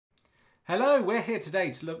Hello, we're here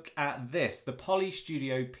today to look at this, the Poly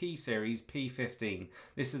Studio P series P15.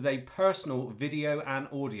 This is a personal video and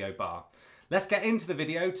audio bar. Let's get into the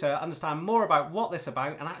video to understand more about what this is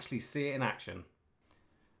about and actually see it in action.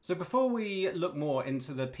 So before we look more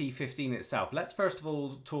into the P15 itself, let's first of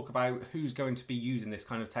all talk about who's going to be using this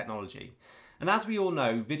kind of technology. And as we all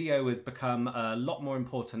know, video has become a lot more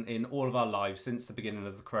important in all of our lives since the beginning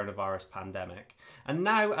of the coronavirus pandemic. And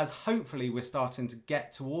now, as hopefully we're starting to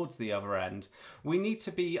get towards the other end, we need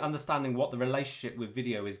to be understanding what the relationship with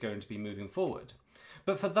video is going to be moving forward.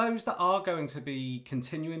 But for those that are going to be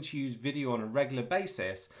continuing to use video on a regular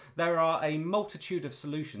basis, there are a multitude of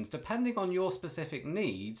solutions depending on your specific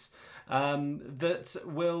needs that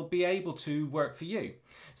will be able to work for you.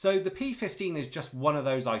 So the P15 is just one of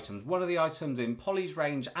those items, one of the items in Poly's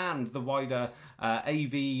range and the wider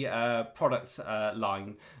AV product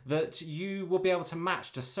line that you will be able to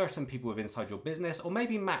match to certain people within inside your business, or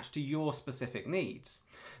maybe match to your specific needs.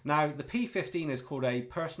 Now, the P15 is called a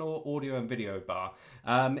personal audio and video bar.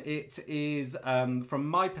 It is, from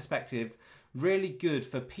my perspective, really good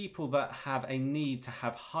for people that have a need to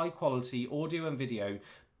have high quality audio and video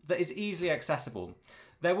that is easily accessible.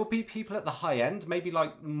 There will be people at the high end, maybe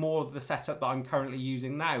like more of the setup that I'm currently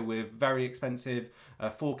using now with very expensive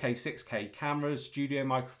 4K, 6K cameras, studio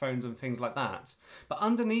microphones and things like that. But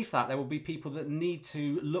underneath that, there will be people that need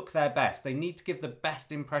to look their best. They need to give the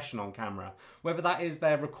best impression on camera, whether that is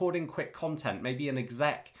they're recording quick content, maybe an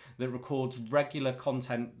exec that records regular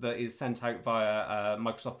content that is sent out via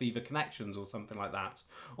Microsoft Viva connections or something like that.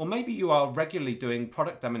 Or maybe you are regularly doing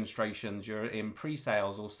product demonstrations, you're in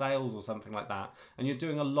pre-sales or sales or something like that, and you're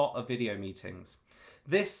doing a lot of video meetings.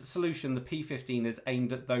 This solution, the P15, is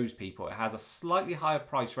aimed at those people. It has a slightly higher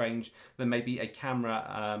price range than maybe a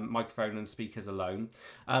camera, microphone and speakers alone,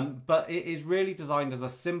 but it is really designed as a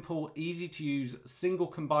simple, easy to use, single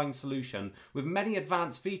combined solution with many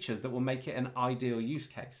advanced features that will make it an ideal use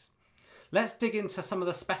case. Let's dig into some of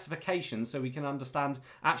the specifications so we can understand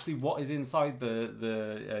actually what is inside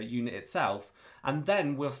the unit itself, and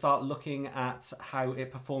then we'll start looking at how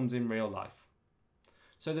it performs in real life.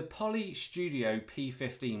 So the Poly Studio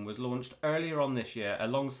P15 was launched earlier on this year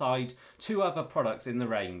alongside two other products in the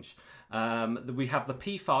range. We have the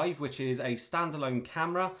P5, which is a standalone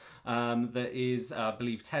camera that is, I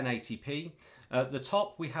believe, 1080p. At the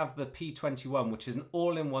top, we have the P21, which is an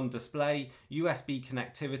all-in-one display, USB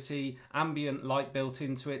connectivity, ambient light built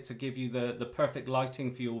into it to give you the perfect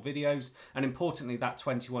lighting for your videos, and importantly, that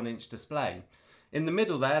 21-inch display. In the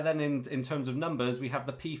middle there, then in terms of numbers, we have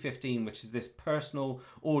the P15, which is this personal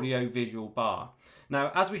audio visual bar.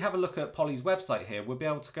 Now, as we have a look at Poly's website here, we'll be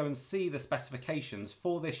able to go and see the specifications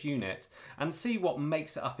for this unit and see what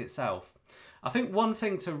makes it up itself. I think one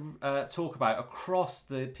thing to talk about across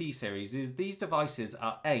the P series is these devices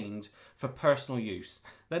are aimed for personal use.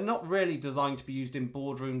 They're not really designed to be used in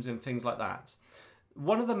boardrooms and things like that.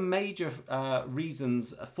 One of the major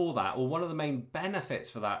reasons for that, or one of the main benefits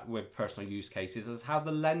for that with personal use cases, is how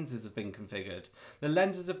the lenses have been configured. The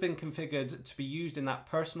lenses have been configured to be used in that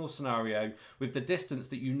personal scenario with the distance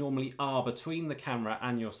that you normally are between the camera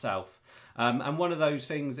and yourself. And one of those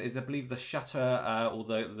things is, I believe, the shutter or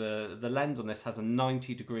the lens on this has a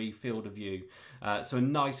 90-degree field of view. So a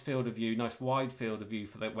nice field of view, nice wide field of view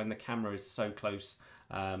for when the camera is so close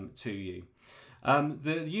to you.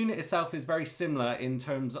 The unit itself is very similar in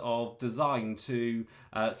terms of design to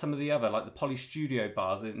some of the other, like the Poly Studio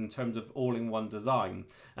bars, in terms of all-in-one design.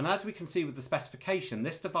 And as we can see with the specification,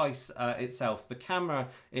 this device itself, the camera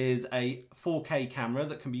is a 4K camera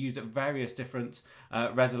that can be used at various different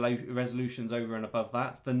resolutions over and above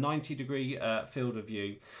that. The 90-degree field of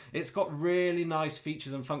view. It's got really nice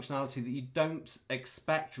features and functionality that you don't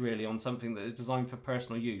expect really on something that is designed for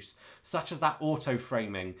personal use, such as that auto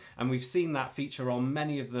framing. And we've seen that feature on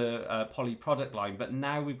many of the Poly product line, but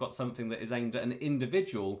now we've got something that is aimed at an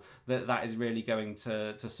individual that is really going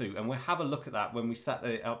to suit. And we'll have a look at that when we set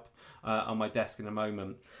it up on my desk in a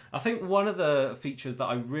moment. I think one of the features that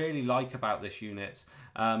I really like about this unit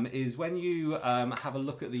is when you have a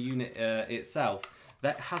look at the unit itself,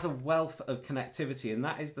 that has a wealth of connectivity, and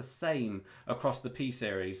that is the same across the P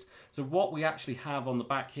series. So what we actually have on the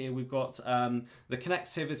back here, we've got the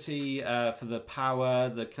connectivity for the power,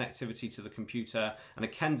 the connectivity to the computer, and a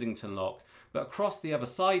Kensington lock. But across the other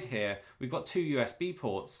side here, we've got two USB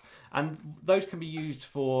ports, and those can be used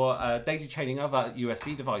for daisy chaining other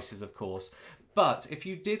USB devices, of course. But if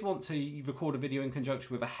you did want to record a video in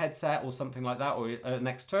conjunction with a headset or something like that, or an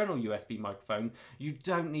external USB microphone, you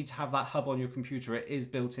don't need to have that hub on your computer. It is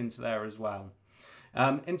built into there as well.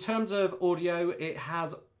 In terms of audio, it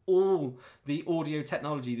has all the audio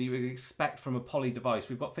technology that you would expect from a Poly device.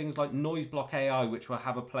 We've got things like noise block AI, which we'll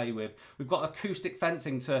have a play with. We've got acoustic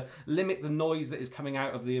fencing to limit the noise that is coming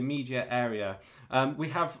out of the immediate area. We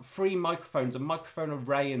have 3 microphones, a microphone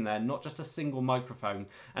array in there, not just a single microphone.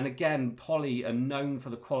 And again, Poly are known for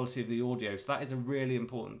the quality of the audio, so that is a really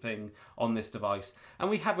important thing on this device. And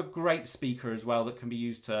we have a great speaker as well that can be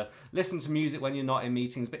used to listen to music when you're not in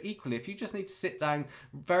meetings, but equally, if you just need to sit down,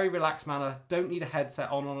 very relaxed manner, don't need a headset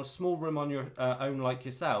on a small room on your own like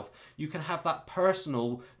yourself, you can have that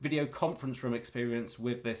personal video conference room experience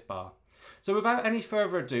with this bar. So without any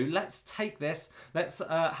further ado, let's take this. Let's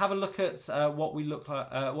have a look at what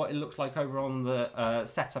it looks like over on the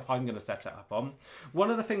setup I'm going to set it up on. One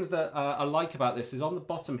of the things that I like about this is on the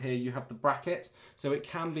bottom here you have the bracket, so it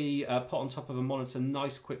can be put on top of a monitor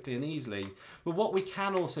nice, quickly and easily. But what we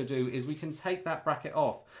can also do is we can take that bracket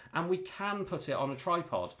off and we can put it on a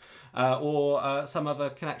tripod or some other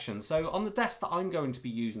connection. So on the desk that I'm going to be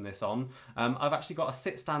using this on, I've actually got a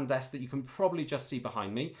sit-stand desk that you can probably just see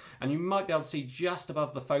behind me, and you might be able to see just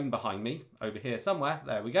above the phone behind me, over here somewhere,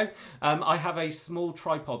 there we go. I have a small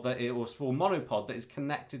tripod or small monopod that is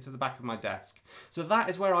connected to the back of my desk. So that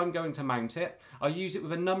is where I'm going to mount it. I use it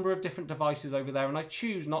with a number of different devices over there, and I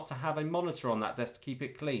choose not to have a monitor on that desk to keep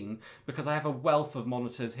it clean because I have a wealth of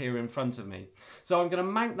monitors here in front of me. So I'm going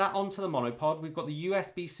to mount that onto the monopod. We've got the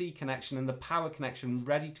USB-C connection and the power connection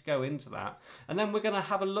ready to go into that. And then we're going to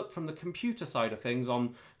have a look from the computer side of things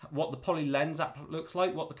on what the Poly Lens app looks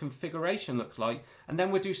like, what the configuration looks like, and then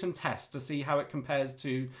we'll do some tests to see how it compares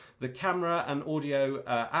to the camera and audio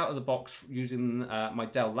out of the box using my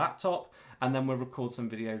Dell laptop, and then we'll record some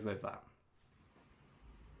videos with that.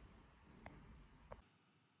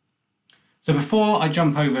 So before I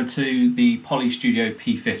jump over to the Poly Studio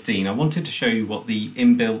P15, I wanted to show you what the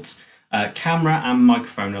inbuilt camera and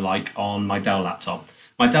microphone are like on my Dell laptop.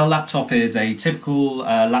 My Dell laptop is a typical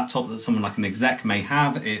laptop that someone like an exec may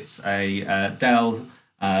have. It's a Dell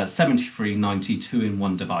 7390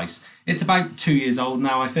 2-in-1 device. It's about 2 years old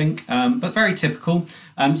now, I think, but very typical.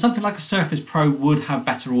 Something like a Surface Pro would have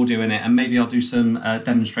better audio in it, and maybe I'll do some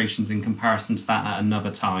demonstrations in comparison to that at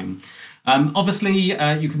another time. Obviously,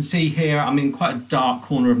 you can see here I'm in quite a dark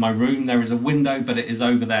corner of my room. There is a window, but it is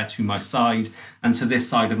over there to my side, and to this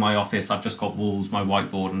side of my office I've just got walls, my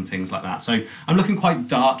whiteboard and things like that. So I'm looking quite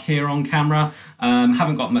dark here on camera,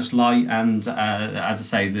 haven't got much light, and as I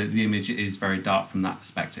say, the image is very dark from that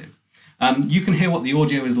perspective. You can hear what the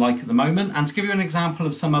audio is like at the moment, and to give you an example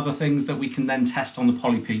of some other things that we can then test on the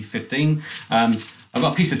Poly P15, I've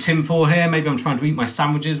got a piece of tinfoil here. Maybe I'm trying to eat my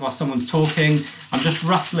sandwiches while someone's talking. I'm just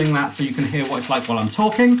rustling that so you can hear what it's like while I'm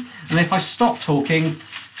talking. And if I stop talking,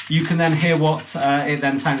 you can then hear what it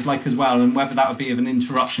then sounds like as well, and whether that would be of an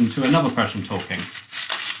interruption to another person talking.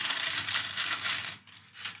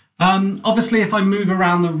 Obviously, if I move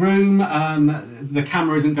around the room, the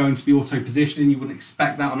camera isn't going to be auto-positioning. You wouldn't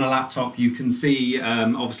expect that on a laptop. You can see,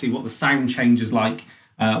 obviously, what the sound change is like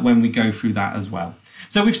when we go through that as well.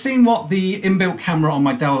 So we've seen what the inbuilt camera on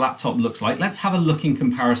my Dell laptop looks like. Let's have a look in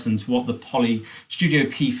comparison to what the Poly Studio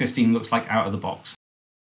P15 looks like out of the box.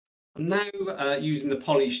 I'm now using the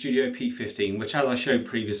Poly Studio P15, which, as I showed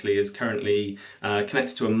previously, is currently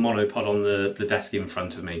connected to a monopod on the desk in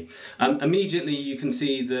front of me. Immediately you can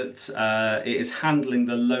see that it is handling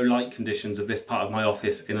the low light conditions of this part of my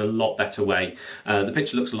office in a lot better way. The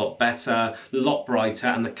picture looks a lot better, a lot brighter,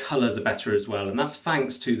 and the colours are better as well, and that's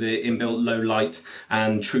thanks to the inbuilt low light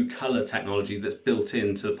and true colour technology that's built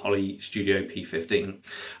into the Poly Studio P15.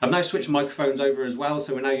 I've now switched microphones over as well,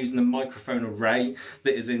 so we're now using the microphone array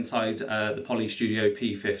that is inside the Poly Studio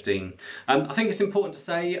P15. I think it's important to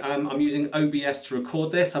say I'm using OBS to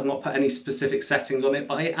record this. I've not put any specific settings on it,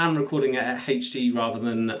 but I am recording it at HD rather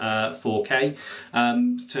than 4K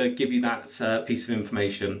to give you that piece of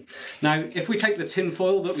information. Now, if we take the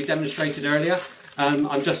tinfoil that we demonstrated earlier,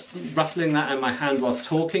 I'm just rustling that in my hand whilst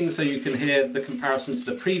talking so you can hear the comparison to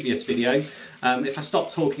the previous video. If I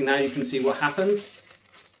stop talking now, you can see what happens.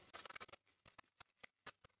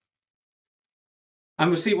 And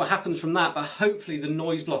we'll see what happens from that, but hopefully the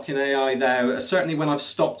noise blocking AI there, certainly when I've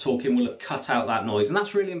stopped talking, will have cut out that noise. And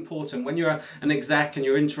that's really important. When you're an exec and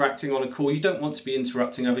you're interacting on a call, you don't want to be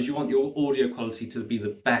interrupting others. You want your audio quality to be the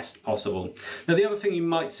best possible. Now, the other thing you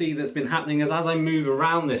might see that's been happening is as I move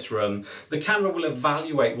around this room, the camera will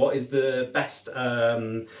evaluate what is the best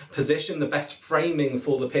position, the best framing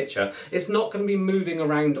for the picture. It's not going to be moving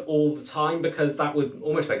around all the time because that would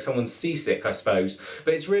almost make someone seasick, I suppose.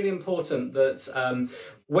 But it's really important that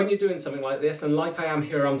when you're doing something like this, and like I am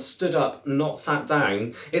here, I'm stood up, not sat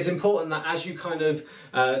down, it's important that as you kind of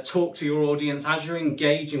talk to your audience, as you're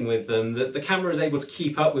engaging with them, that the camera is able to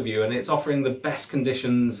keep up with you and it's offering the best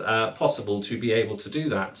conditions possible to be able to do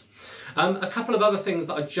that. A couple of other things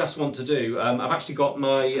that I just want to do. I've actually got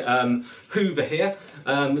my Hoover here,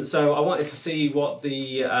 so I wanted to see what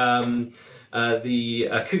the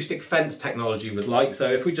acoustic fence technology was like.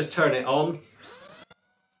 So if we just turn it on,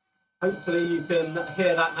 hopefully you can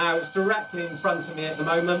hear that now. It's directly in front of me at the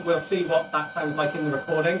moment. We'll see what that sounds like in the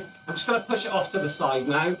recording. I'm just going to push it off to the side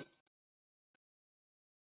now.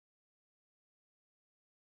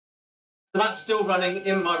 So that's still running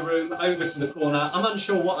in my room over to the corner. I'm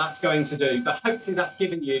unsure what that's going to do, but hopefully that's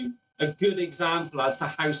given you a good example as to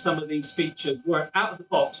how some of these features work out of the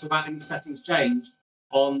box without any settings change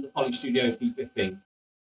on the Poly Studio P15.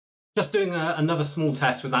 Just doing another small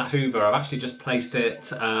test with that Hoover. I've actually just placed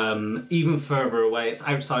it even further away. It's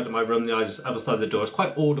outside of my room, the other side of the door. It's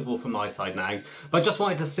quite audible from my side now. But I just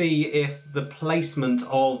wanted to see if the placement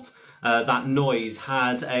of that noise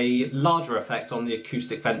had a larger effect on the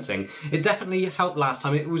acoustic fencing. It definitely helped last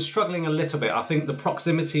time. It was struggling a little bit. I think the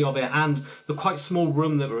proximity of it and the quite small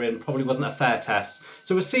room that we're in probably wasn't a fair test.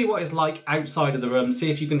 So we'll see what it's like outside of the room, see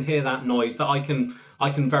if you can hear that noise that I can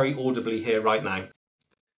very audibly hear right now.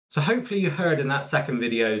 So hopefully you heard in that second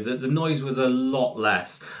video that the noise was a lot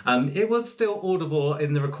less. It was still audible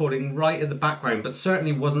in the recording right at the background, but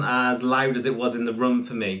certainly wasn't as loud as it was in the room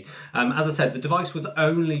for me. As I said, the device was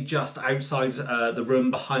only just outside the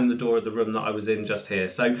room, behind the door of the room that I was in just here.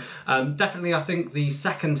 So definitely I think the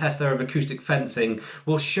second test there of acoustic fencing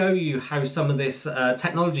will show you how some of this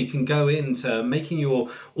technology can go into making your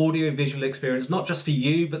audio-visual experience, not just for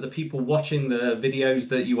you, but the people watching the videos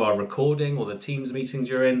that you are recording or the Teams meetings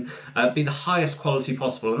you're in, be the highest quality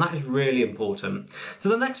possible, and that is really important. So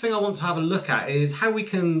the next thing I want to have a look at is how we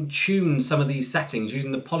can tune some of these settings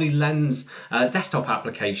using the Poly Lens desktop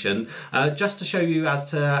application, just to show you as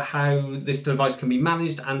to how this device can be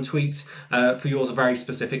managed and tweaked for your very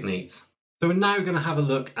specific needs. So we're now going to have a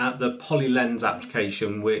look at the Poly Lens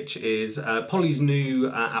application, which is Poly's new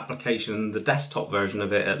application, the desktop version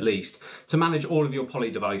of it at least, to manage all of your Poly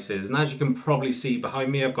devices. And as you can probably see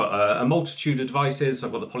behind me, I've got a multitude of devices. So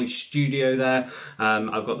I've got the Poly Studio there,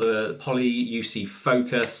 I've got the Poly UC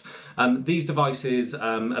Focus. These devices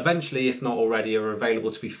eventually, if not already, are available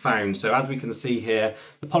to be found. So as we can see here,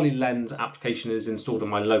 the Poly Lens application is installed on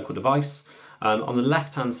my local device. On the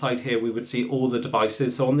left-hand side here, we would see all the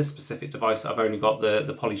devices. So on this specific device, I've only got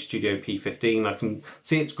the Poly Studio P15. I can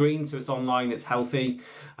see it's green, so it's online, it's healthy.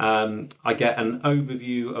 I get an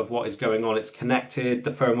overview of what is going on. It's connected,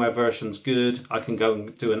 the firmware version's good. I can go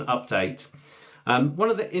and do an update. One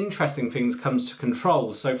of the interesting things comes to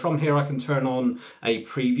controls. So from here I can turn on a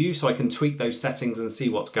preview, so I can tweak those settings and see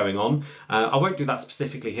what's going on. I won't do that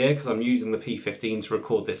specifically here because I'm using the P15 to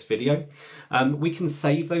record this video. We can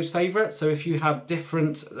save those favorites. So if you have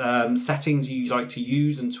different settings you like to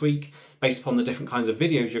use and tweak based upon the different kinds of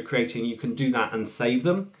videos you're creating, you can do that and save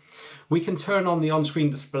them. We can turn on the on-screen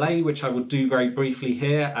display, which I will do very briefly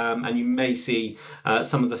here, and you may see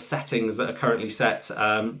some of the settings that are currently set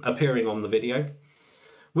appearing on the video.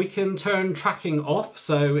 We can turn tracking off,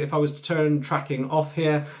 so if I was to turn tracking off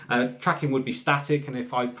here, tracking would be static, and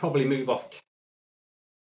if I probably move off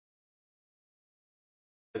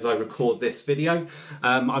as I record this video,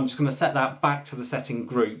 I'm just going to set that back to the setting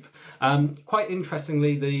group. Quite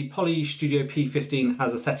interestingly, the Poly Studio P15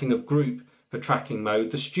 has a setting of group for tracking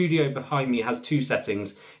mode. The Studio behind me has two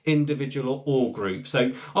settings, individual or group.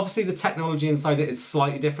 So obviously the technology inside it is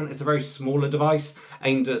slightly different. It's a very smaller device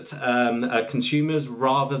aimed at consumers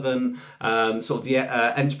rather than sort of the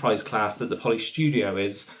enterprise class that the Poly Studio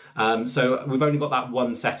is. So we've only got that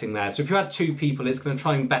one setting there. So if you had two people, it's going to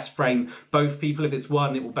try and best frame both people. If it's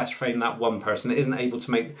one, it will best frame that one person. It isn't able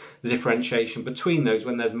to make the differentiation between those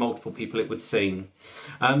when there's multiple people it would seem.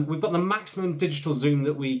 We've got the maximum digital zoom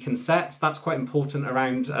that we can set. That's quite important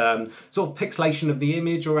around sort of pixelation of the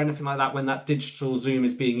image or anything like that when that digital zoom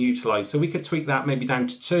is being utilized. So we could tweak that maybe down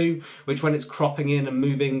to 2, which when it's cropping in and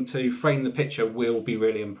moving to frame the picture will be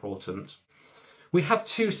really important. We have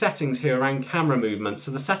two settings here around camera movement.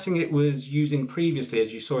 So the setting it was using previously,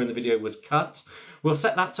 as you saw in the video, was cut. We'll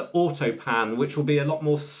set that to auto pan, which will be a lot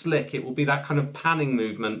more slick. It will be that kind of panning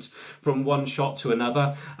movement from one shot to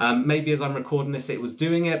another. Maybe as I'm recording this, it was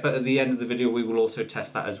doing it, but at the end of the video, we will also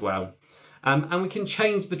test that as well. And we can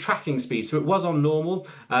change the tracking speed. So it was on normal.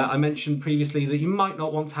 I mentioned previously that you might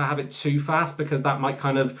not want to have it too fast because that might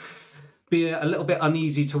kind of be a little bit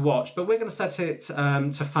uneasy to watch, but we're going to set it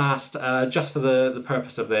to fast just for the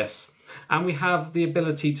purpose of this. And we have the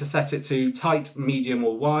ability to set it to tight, medium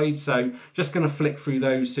or wide. So just going to flick through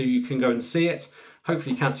those so you can go and see it.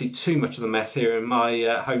 Hopefully you can't see too much of the mess here in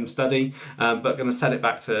my home study, but going to set it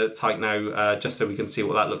back to tight now just so we can see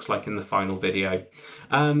what that looks like in the final video.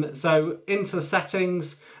 So into the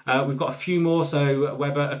settings, we've got a few more. So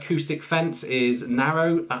whether acoustic fence is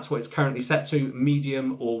narrow, that's what it's currently set to,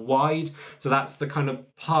 medium or wide. So that's the kind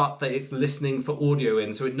of part that it's listening for audio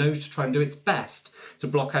in. So it knows to try and do its best to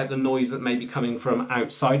block out the noise that may be coming from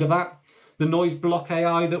outside of that. The noise block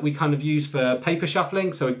AI that we kind of use for paper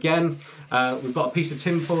shuffling. So again, we've got a piece of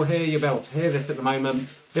tinfoil here. You'll be able to hear this at the moment.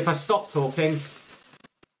 If I stop talking,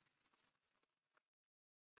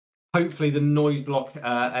 hopefully the noise block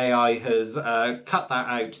AI has cut that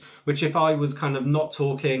out, which if I was kind of not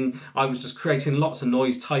talking, I was just creating lots of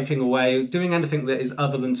noise, typing away, doing anything that is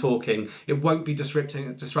other than talking, it won't be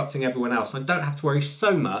disrupting everyone else. I don't have to worry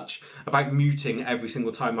so much about muting every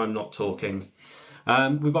single time I'm not talking.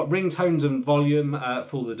 We've got ringtones and volume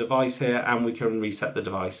for the device here, and we can reset the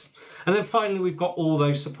device. And then finally, we've got all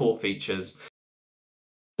those support features.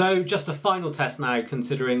 So just a final test now,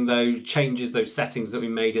 considering those changes, those settings that we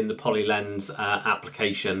made in the Poly Lens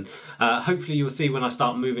application. Hopefully you'll see when I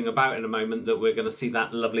start moving about in a moment that we're going to see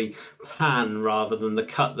that lovely pan rather than the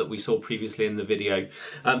cut that we saw previously in the video.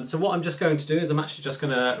 So what I'm just going to do is I'm actually just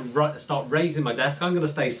going to start raising my desk. I'm going to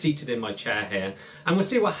stay seated in my chair here, and we'll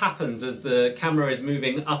see what happens as the camera is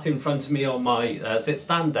moving up in front of me on my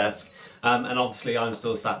sit-stand desk, and obviously I'm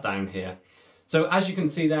still sat down here. So as you can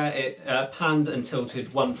see there, it panned and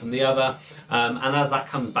tilted one from the other, and as that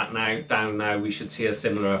comes back down now, we should see a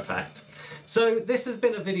similar effect. So this has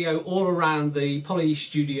been a video all around the Poly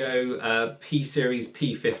Studio P series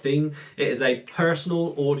P15. It is a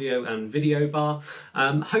personal audio and video bar.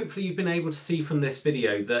 Hopefully you've been able to see from this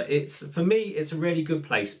video that for me, it's a really good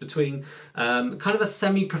place between kind of a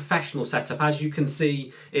semi-professional setup, as you can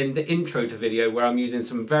see in the intro to video, where I'm using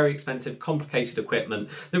some very expensive, complicated equipment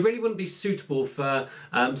that really wouldn't be suitable for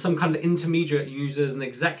some kind of intermediate users and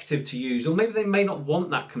executive to use, or maybe they may not want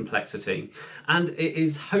that complexity. And it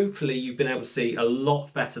is, hopefully you've been able to see, a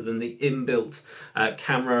lot better than the inbuilt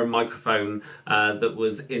camera and microphone that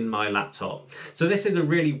was in my laptop. So this is a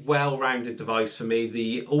really well-rounded device for me.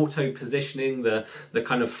 The auto positioning, the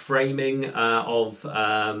kind of framing of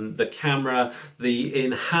the camera, the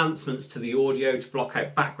enhancements to the audio to block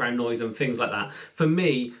out background noise and things like that, for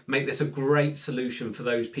me, make this a great solution for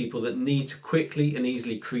those people that need to quickly and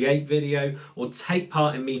easily create video or take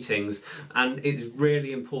part in meetings. And it's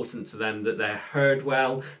really important to them that they're heard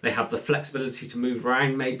well, they have the flexibility to move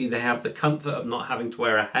around, maybe they have the comfort of not having to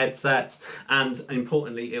wear a headset, and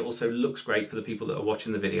importantly, it also looks great for the people that are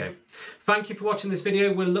watching the video. Thank you for watching this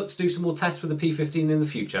video. We'll look to do some more tests with the P15 in the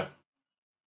future.